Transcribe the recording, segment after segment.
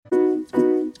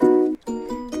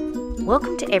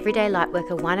Welcome to Everyday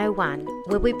Lightworker 101,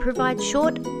 where we provide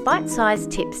short,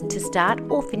 bite-sized tips to start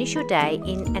or finish your day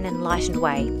in an enlightened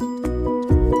way.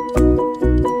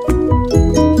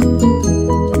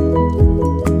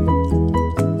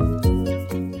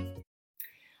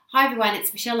 Hi everyone,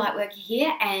 it's Michelle Lightworker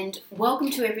here, and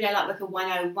welcome to Everyday Lightworker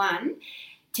 101.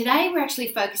 Today we're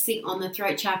actually focusing on the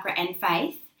throat chakra and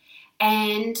faith,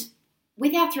 and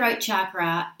with our throat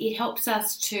chakra, it helps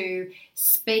us to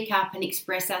speak up and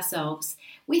express ourselves.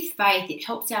 With faith, it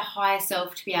helps our higher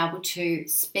self to be able to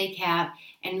speak out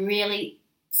and really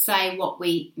say what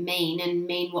we mean and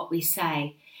mean what we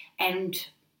say. And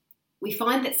we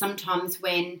find that sometimes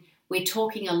when we're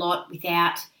talking a lot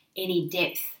without any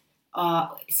depth,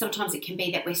 sometimes it can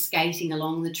be that we're skating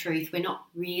along the truth. We're not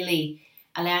really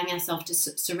allowing ourselves to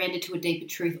surrender to a deeper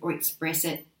truth or express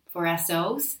it for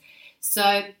ourselves.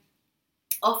 So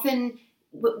often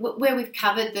where we've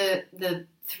covered the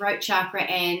throat chakra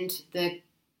and the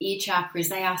ear chakras,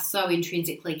 they are so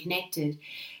intrinsically connected.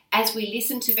 As we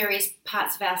listen to various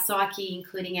parts of our psyche,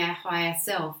 including our higher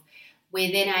self,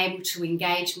 we're then able to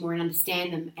engage more and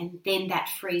understand them, and then that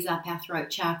frees up our throat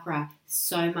chakra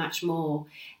so much more.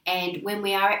 And when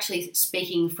we are actually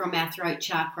speaking from our throat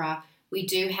chakra, we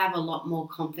do have a lot more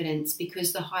confidence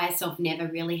because the higher self never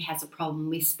really has a problem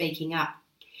with speaking up.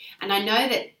 And I know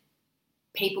that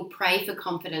people pray for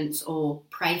confidence or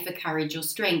pray for courage or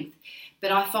strength,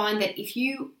 but I find that if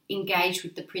you engage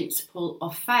with the principle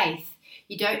of faith,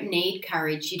 you don't need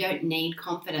courage, you don't need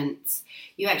confidence.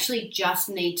 You actually just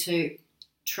need to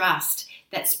trust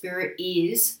that Spirit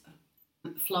is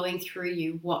flowing through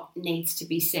you what needs to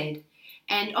be said.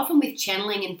 And often with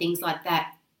channeling and things like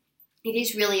that, it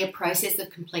is really a process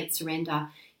of complete surrender.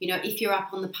 You know, if you're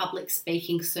up on the public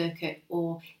speaking circuit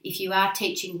or if you are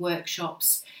teaching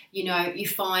workshops, you know, you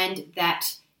find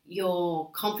that your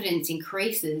confidence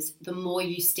increases the more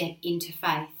you step into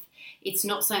faith. It's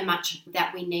not so much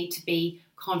that we need to be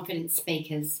confident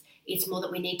speakers. It's more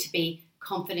that we need to be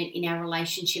confident in our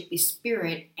relationship with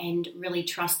Spirit and really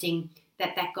trusting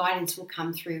that that guidance will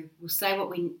come through. We'll say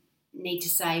what we need to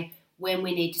say, when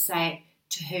we need to say it,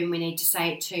 to whom we need to say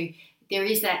it to. There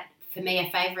is that, for me,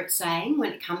 a favourite saying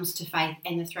when it comes to faith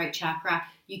and the throat chakra: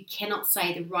 you cannot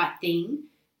say the right thing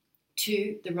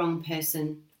to the wrong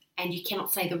person, and you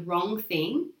cannot say the wrong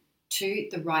thing to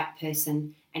the right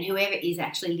person. And whoever is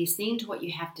actually listening to what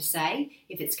you have to say,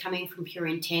 if it's coming from pure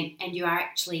intent and you are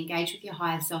actually engaged with your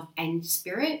higher self and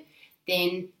Spirit,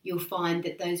 then you'll find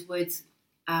that those words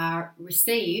are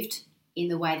received in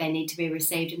the way they need to be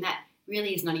received, and that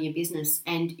really is none of your business.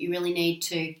 And you really need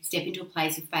to step into a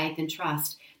place of faith and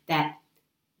trust that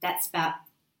that's about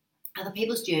other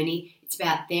people's journey. It's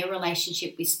about their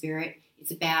relationship with Spirit.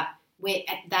 It's about where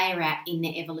they are at in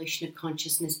their evolution of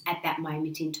consciousness at that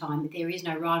moment in time. There is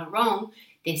no right or wrong.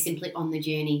 They're simply on the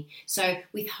journey. So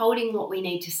withholding what we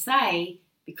need to say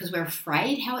because we're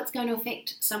afraid how it's going to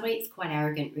affect somebody, it's quite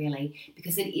arrogant, really,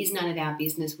 because it is none of our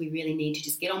business. We really need to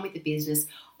just get on with the business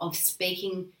of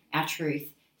speaking our truth,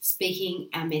 speaking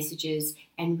our messages,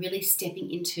 and really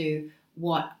stepping into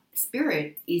what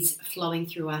Spirit is flowing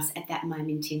through us at that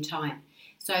moment in time.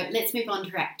 So let's move on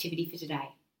to our activity for today.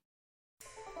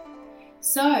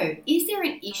 So, is there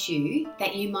an issue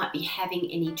that you might be having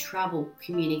any trouble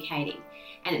communicating?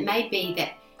 And it may be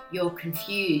that you're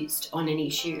confused on an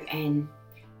issue and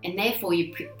therefore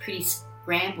you're pretty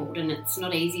scrambled and it's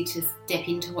not easy to step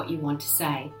into what you want to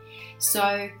say.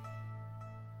 So,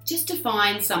 just to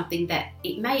find something that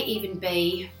it may even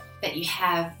be that you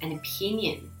have an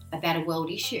opinion about a world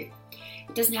issue.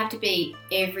 It doesn't have to be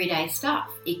everyday stuff.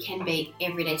 It can be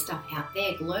everyday stuff out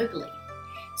there globally.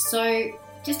 So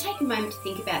just take a moment to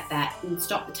think about that and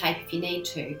stop the tape if you need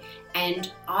to.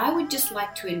 And I would just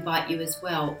like to invite you as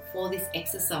well for this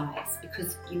exercise,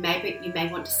 because you may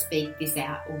want to speak this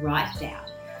out or write it out.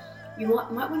 You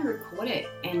might want to record it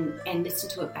and listen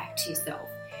to it back to yourself.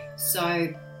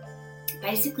 So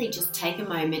basically just take a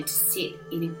moment to sit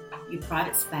in your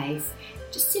private space,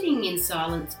 just sitting in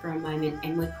silence for a moment,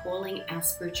 and we're calling our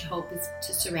spiritual helpers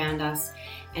to surround us,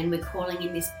 and we're calling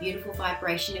in this beautiful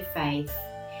vibration of faith,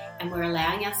 and we're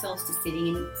allowing ourselves to sit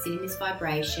in this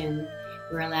vibration.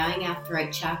 We're allowing our throat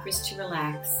chakras to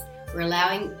relax. We're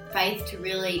allowing faith to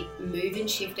really move and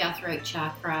shift our throat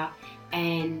chakra,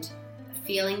 and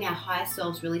feeling our higher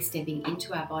selves really stepping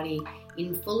into our body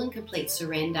in full and complete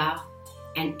surrender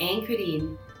and anchored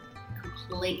in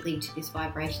completely to this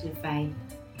vibration of faith.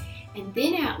 And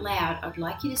then out loud, I'd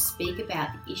like you to speak about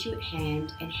the issue at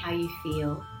hand and how you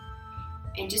feel,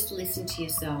 and just listen to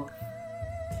yourself.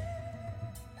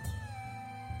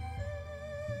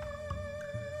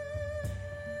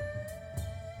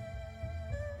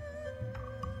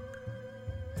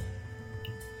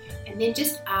 And then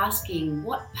just asking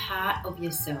what part of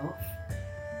yourself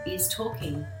is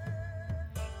talking.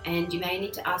 And you may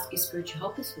need to ask your spiritual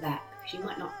helpers for that, because you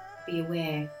might not be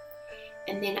aware.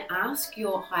 And then ask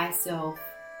your higher self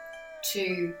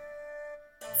to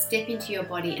step into your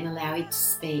body and allow it to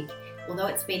speak. Although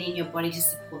it's been in your body to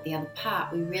support the other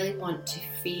part, we really want to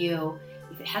feel,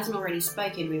 if it hasn't already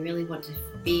spoken, we really want to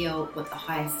feel what the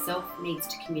higher self needs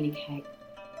to communicate.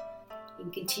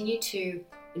 And continue to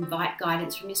invite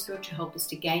guidance from your spiritual helpers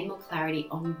to gain more clarity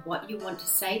on what you want to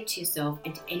say to yourself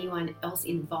and to anyone else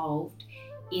involved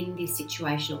in this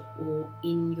situation or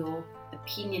in your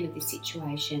opinion of this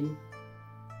situation.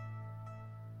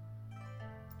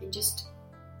 And just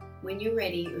when you're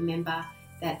ready, remember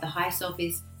that the higher self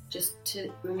is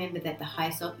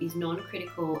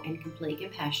non-critical and completely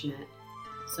compassionate.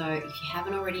 So if you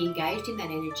haven't already engaged in that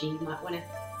energy, you might want to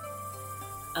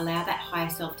allow that higher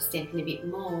self to step in a bit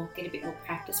more, get a bit more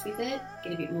practice with it,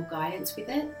 get a bit more guidance with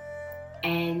it.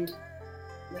 And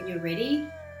when you're ready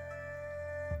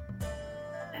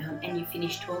and you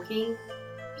finish talking,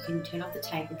 you can turn off the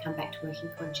tape and come back to working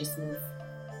consciousness.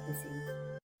 Listen.